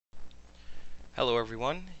Hello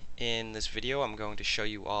everyone. In this video I'm going to show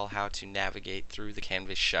you all how to navigate through the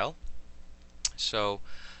Canvas shell. So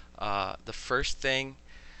the first thing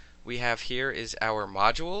we have here is our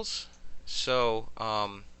modules. So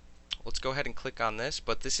let's go ahead and click on this,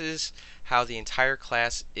 but this is how the entire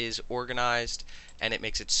class is organized and it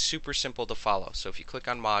makes it super simple to follow. So if you click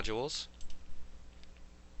on modules,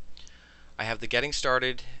 I have the getting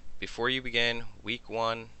started, before you begin, week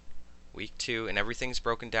 1, week 2, and everything's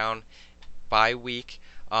broken down by week.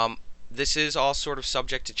 This is all sort of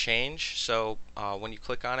subject to change, so when you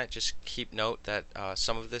click on it, just keep note that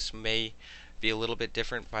some of this may be a little bit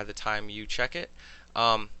different by the time you check it.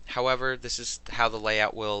 However, this is how the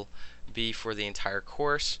layout will be for the entire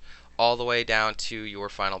course, all the way down to your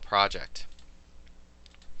final project.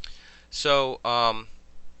 So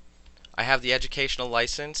I have the educational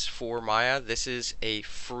license for Maya. This is a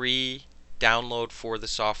free download for the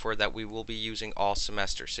software that we will be using all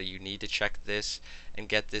semester, so you need to check this and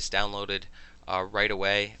get this downloaded right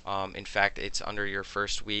away. In fact, it's under your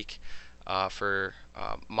first week for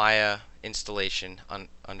Maya installation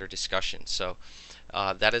under discussion. So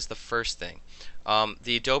that is the first thing.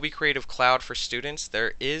 The Adobe Creative Cloud for students,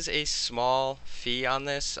 there is a small fee on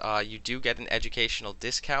this. You do get an educational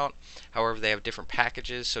discount. However, they have different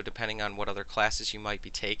packages, so depending on what other classes you might be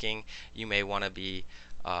taking, you may want to be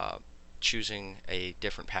choosing a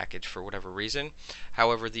different package for whatever reason.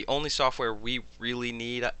 However, the only software we really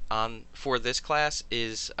need for this class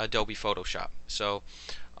is Adobe Photoshop. So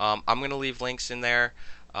I'm going to leave links in there.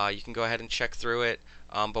 You can go ahead and check through it,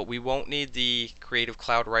 but we won't need the Creative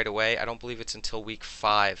Cloud right away. I don't believe it's until week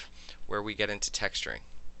 5 where we get into texturing.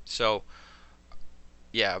 So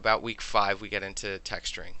yeah, about week 5 we get into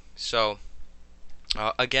texturing. So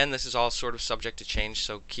again, this is all sort of subject to change,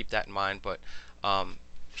 so keep that in mind, but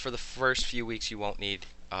for the first few weeks you won't need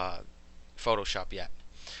Photoshop yet.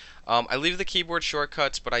 I leave the keyboard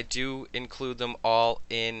shortcuts, but I do include them all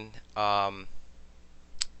in the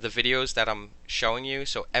videos that I'm showing you.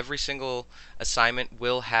 So every single assignment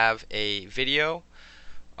will have a video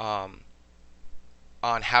on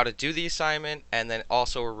how to do the assignment, and then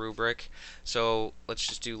also a rubric. So let's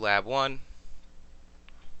just do lab 1.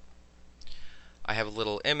 I have a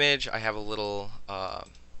little image, I have a little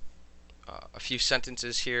a few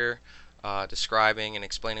sentences here describing and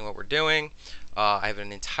explaining what we're doing. I have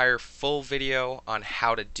an entire full video on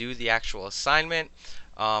how to do the actual assignment.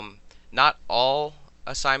 Not all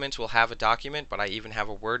assignments will have a document, but I even have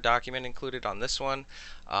a Word document included on this one.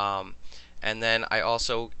 And then I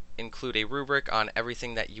also include a rubric on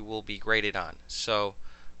everything that you will be graded on. So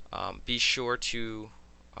be sure to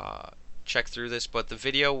check through this, but the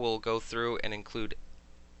video will go through and include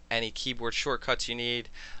any keyboard shortcuts you need.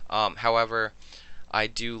 However, I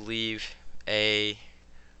do leave a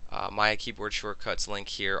Maya keyboard shortcuts link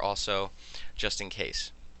here also, just in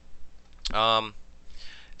case.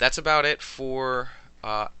 That's about it for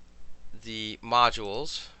the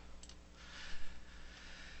modules.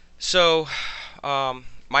 So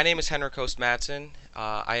my name is Host-Madsen.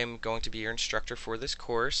 I am going to be your instructor for this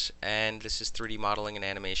course, and this is 3D Modeling and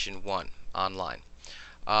Animation 1 online.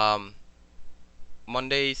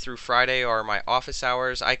 Monday through Friday are my office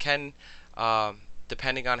hours. I can,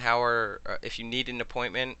 depending on how if you need an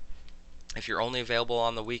appointment, if you're only available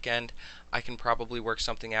on the weekend, I can probably work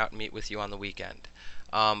something out and meet with you on the weekend.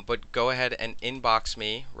 But go ahead and inbox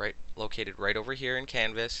me, located right over here in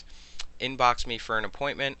Canvas. Inbox me for an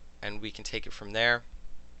appointment, and we can take it from there.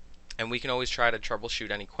 And we can always try to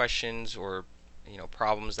troubleshoot any questions or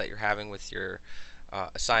problems that you're having with your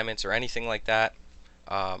assignments or anything like that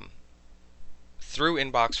through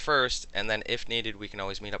inbox first, and then if needed we can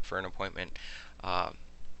always meet up for an appointment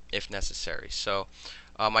if necessary. So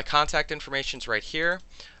my contact information is right here.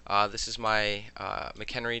 This is my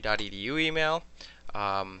mchenry.edu email,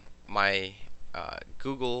 my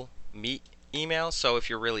Google Meet email. So if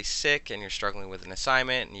you're really sick and you're struggling with an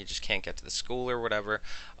assignment and you just can't get to the school or whatever,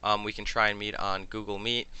 we can try and meet on Google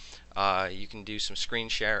Meet. You can do some screen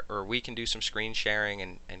share, or we can do some screen sharing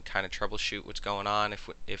and kind of troubleshoot what's going on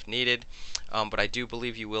if needed. But I do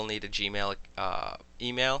believe you will need a Gmail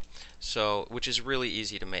email, so which is really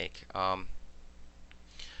easy to make.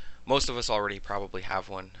 Most of us already probably have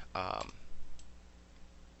one.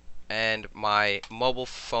 And my mobile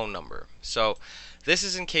phone number. So this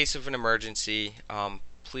is in case of an emergency.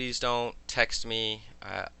 Please don't text me,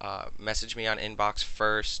 message me on inbox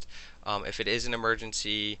first. If it is an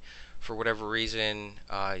emergency, for whatever reason,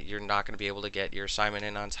 you're not going to be able to get your assignment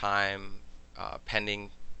in on time,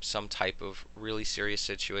 pending some type of really serious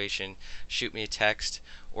situation, shoot me a text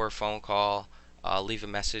or a phone call. Leave a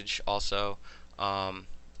message also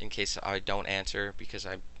in case I don't answer, because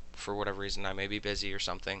I for whatever reason I may be busy or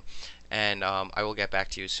something, and I will get back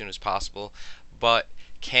to you as soon as possible. But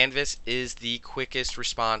Canvas is the quickest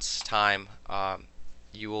response time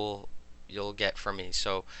you'll get from me.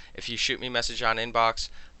 So if you shoot me a message on inbox,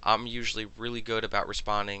 I'm usually really good about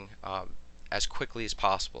responding as quickly as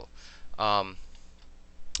possible.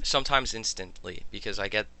 Sometimes instantly, because I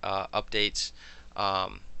get updates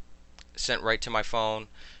sent right to my phone,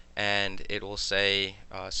 and it will say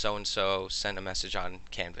so and so sent a message on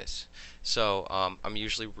Canvas. So I'm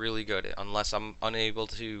usually really good. Unless I'm unable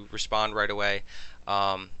to respond right away,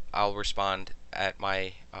 I'll respond at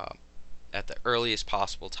my at the earliest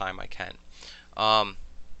possible time I can.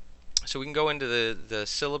 So we can go into the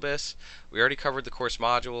syllabus. We already covered the course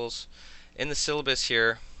modules. In the syllabus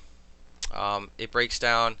here, it breaks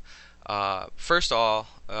down. First of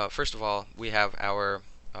all, we have our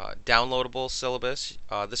downloadable syllabus.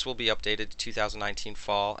 This will be updated to 2019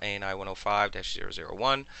 Fall ANI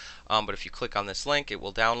 105-001. But if you click on this link, it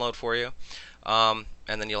will download for you, and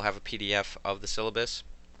then you'll have a PDF of the syllabus.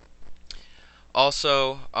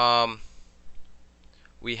 Also,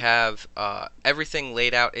 we have everything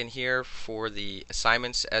laid out in here for the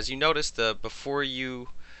assignments. As you notice, the before you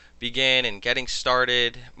begin and getting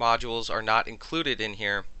started modules are not included in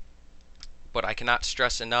here, but I cannot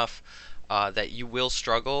stress enough that you will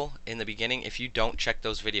struggle in the beginning if you don't check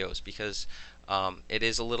those videos, because it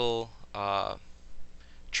is a little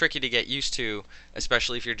tricky to get used to,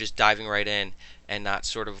 especially if you're just diving right in and not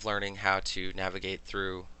sort of learning how to navigate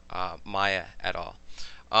through Maya at all.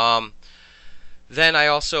 Then I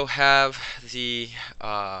also have the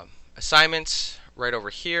assignments right over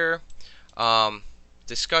here.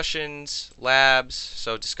 Discussions, labs.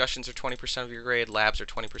 So discussions are 20% of your grade, labs are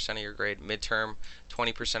 20% of your grade, midterm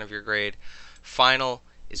 20% of your grade, final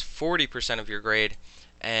is 40% of your grade,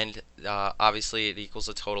 and obviously it equals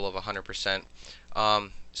a total of 100%.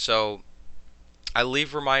 So I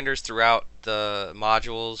leave reminders throughout the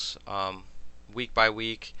modules week by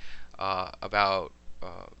week about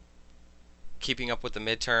keeping up with the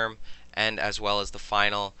midterm and as well as the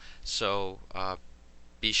final. So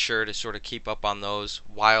be sure to sort of keep up on those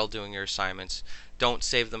while doing your assignments. Don't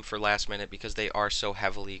save them for last minute because they are so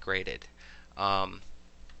heavily graded.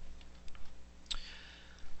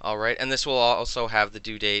 Alright, and this will also have the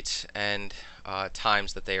due dates and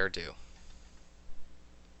times that they are due.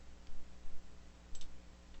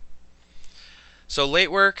 So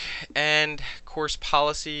late work and course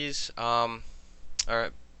policies.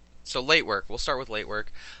 So late work, we'll start with late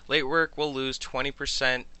work. Late work will lose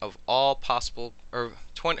 20% of all possible,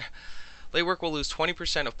 late work will lose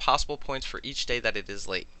 20% of possible points for each day that it is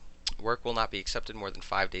late. Work will not be accepted more than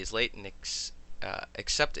 5 days late, and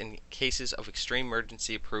except in cases of extreme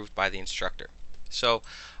emergency approved by the instructor. So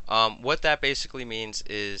what that basically means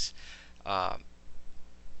is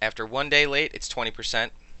after 1 day late, it's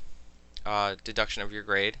 20% deduction of your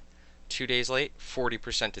grade. 2 days late,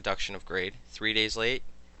 40% deduction of grade. 3 days late,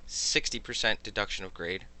 60% deduction of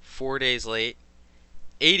grade. 4 days late,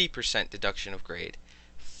 80% deduction of grade.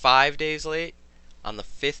 5 days late, on the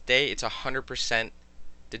 5th day, it's 100%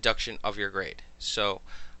 deduction of your grade. So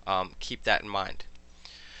keep that in mind.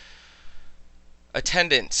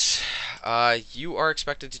 Attendance. You are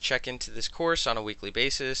expected to check into this course on a weekly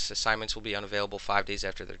basis. Assignments will be unavailable 5 days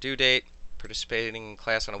after their due date. Participating in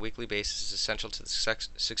class on a weekly basis is essential to the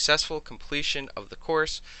successful completion of the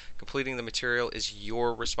course. Completing the material is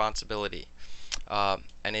your responsibility.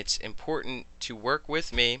 And it's important to work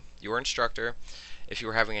with me, your instructor, if you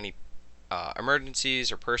are having any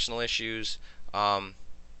emergencies or personal issues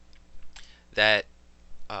that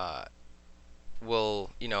will,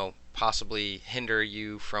 possibly hinder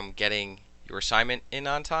you from getting your assignment in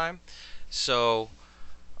on time. So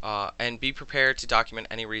and be prepared to document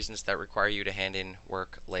any reasons that require you to hand in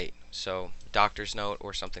work late. So doctor's note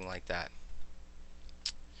or something like that.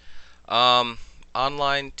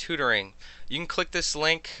 Online tutoring. You can click this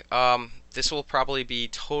link. This will probably be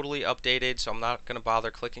totally updated, so I'm not going to bother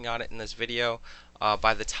clicking on it in this video.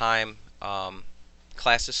 By the time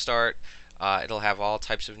classes start, it'll have all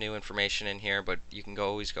types of new information in here, but you can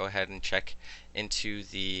always go ahead and check into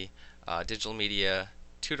the digital media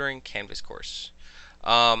tutoring Canvas course.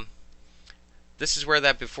 This is where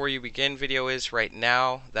that before you begin video is right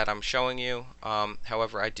now that I'm showing you.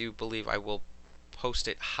 However, I do believe I will post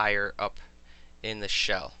it higher up in the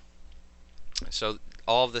shell. So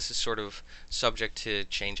all of this is sort of subject to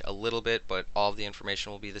change a little bit, but all of the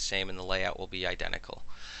information will be the same and the layout will be identical.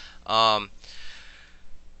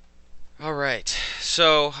 Alright,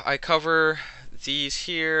 so I cover these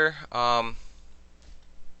here.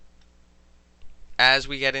 As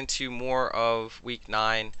we get into more of week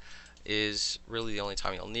 9, is really the only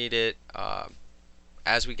time you'll need it.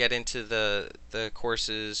 As we get into the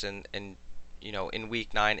courses and you know, in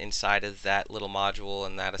week 9 inside of that little module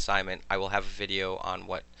and that assignment, I will have a video on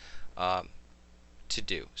what um, to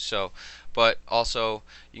do. So, but also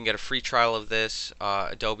you can get a free trial of this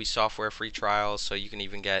Adobe software free trials, so you can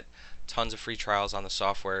even get tons of free trials on the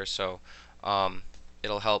software. So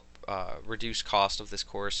it'll help reduce cost of this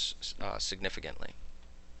course significantly.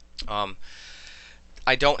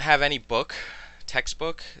 I don't have any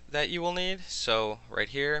textbook that you will need. So right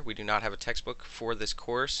here, we do not have a textbook for this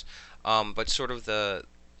course, but sort of the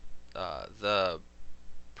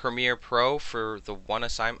Premiere Pro for the one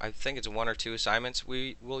assignment, I think it's 1 or 2 assignments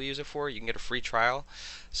we will use it for. You can get a free trial.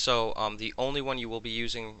 So the only one you will be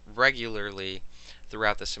using regularly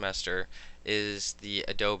throughout the semester is the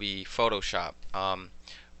Adobe Photoshop.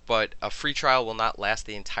 But a free trial will not last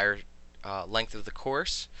the entire length of the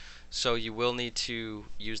course, so you will need to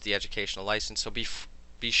use the educational license. So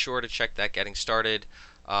be sure to check that Getting Started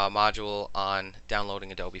module on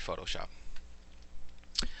downloading Adobe Photoshop.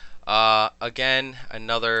 Again,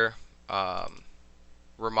 another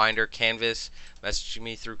reminder, Canvas, messaging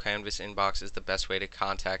me through Canvas inbox is the best way to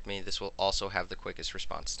contact me. This will also have the quickest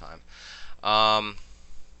response time.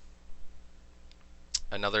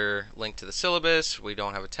 Another link to the syllabus. We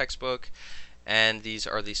don't have a textbook, and these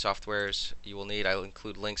are the softwares you will need. I'll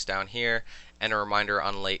include links down here and a reminder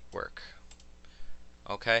on late work.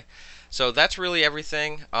 Okay, so that's really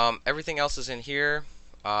everything. Everything else is in here.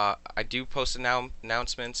 I do post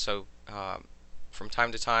announcements, so from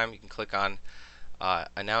time to time you can click on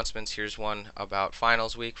announcements. Here's one about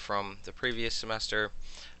finals week from the previous semester.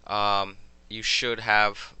 You should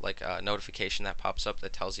have like a notification that pops up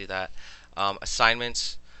that tells you that.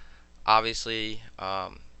 Assignments, obviously,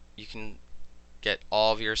 you can get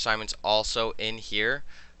all of your assignments also in here.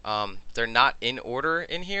 They're not in order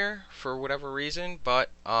in here for whatever reason, but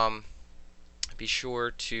be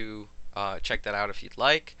sure to check that out if you'd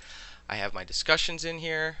like. I have my discussions in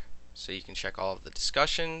here, so you can check all of the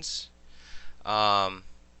discussions.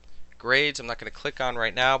 Grades, I'm not going to click on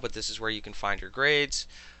right now, but this is where you can find your grades.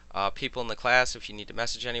 People in the class, if you need to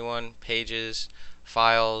message anyone. Pages,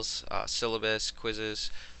 files, syllabus,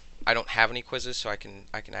 quizzes. I don't have any quizzes, so I can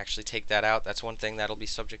actually take that out. That's one thing that'll be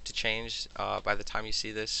subject to change by the time you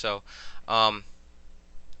see this. So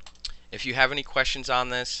if you have any questions on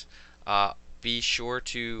this, be sure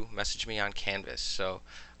to message me on Canvas. So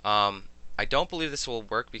I don't believe this will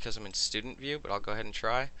work because I'm in student view, but I'll go ahead and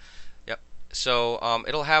try. Yep. So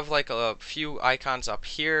it'll have like a few icons up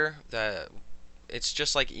here. It's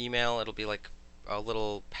just like email. It'll be like a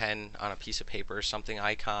little pen on a piece of paper or something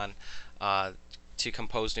icon to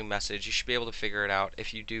compose new message. You should be able to figure it out.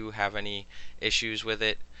 If you do have any issues with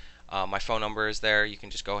it, my phone number is there. You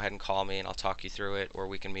can just go ahead and call me and I'll talk you through it, or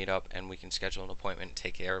we can meet up and we can schedule an appointment and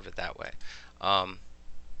take care of it that way.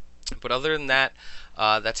 But other than that,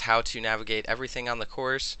 that's how to navigate everything on the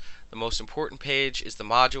course. The most important page is the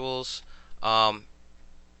modules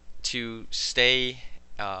to stay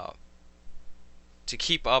to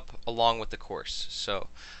keep up along with the course. So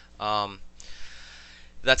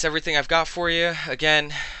that's everything I've got for you.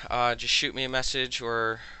 Again, just shoot me a message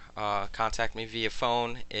or contact me via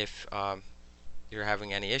phone if you're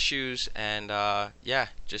having any issues, and yeah,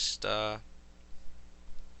 just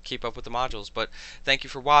keep up with the modules. But thank you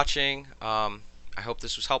for watching. I hope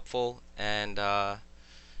this was helpful, and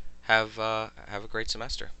have a great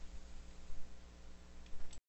semester.